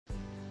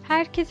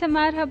Herkese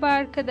merhaba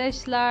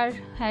arkadaşlar.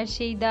 Her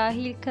Şey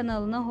Dahil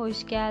kanalına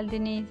hoş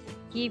geldiniz.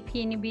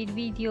 Yepyeni bir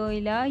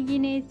videoyla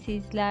yine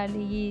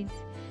sizlerleyiz.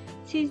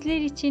 Sizler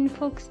için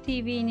Fox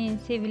TV'nin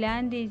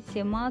sevilen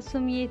dizisi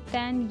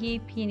Masumiyet'ten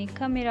yepyeni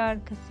kamera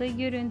arkası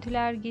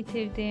görüntüler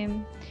getirdim.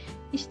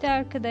 İşte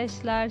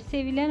arkadaşlar,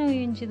 sevilen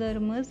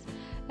oyuncularımız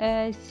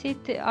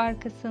set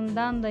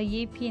arkasından da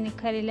yepyeni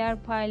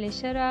kareler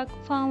paylaşarak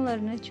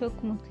fanlarını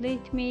çok mutlu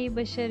etmeyi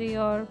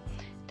başarıyor.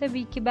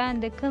 Tabii ki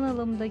ben de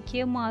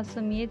kanalımdaki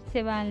Masumiyet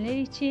sevenler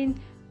için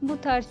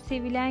bu tarz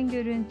sevilen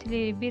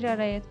görüntüleri bir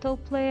araya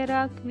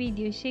toplayarak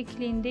video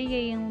şeklinde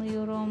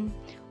yayınlıyorum.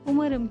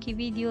 Umarım ki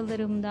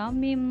videolarımdan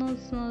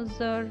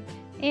memnunsunuzdur.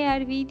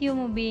 Eğer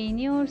videomu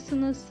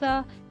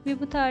beğeniyorsunuzsa ve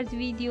bu tarz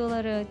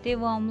videoları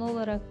devamlı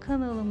olarak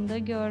kanalımda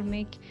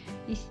görmek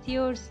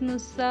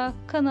istiyorsunuzsa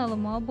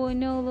kanalıma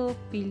abone olup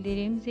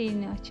bildirim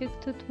zilini açık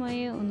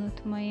tutmayı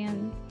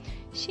unutmayın.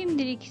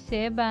 Şimdilik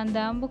ise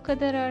benden bu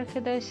kadar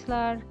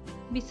arkadaşlar.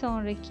 Bir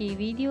sonraki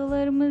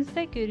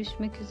videolarımızda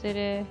görüşmek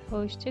üzere.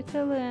 Hoşça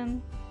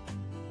kalın.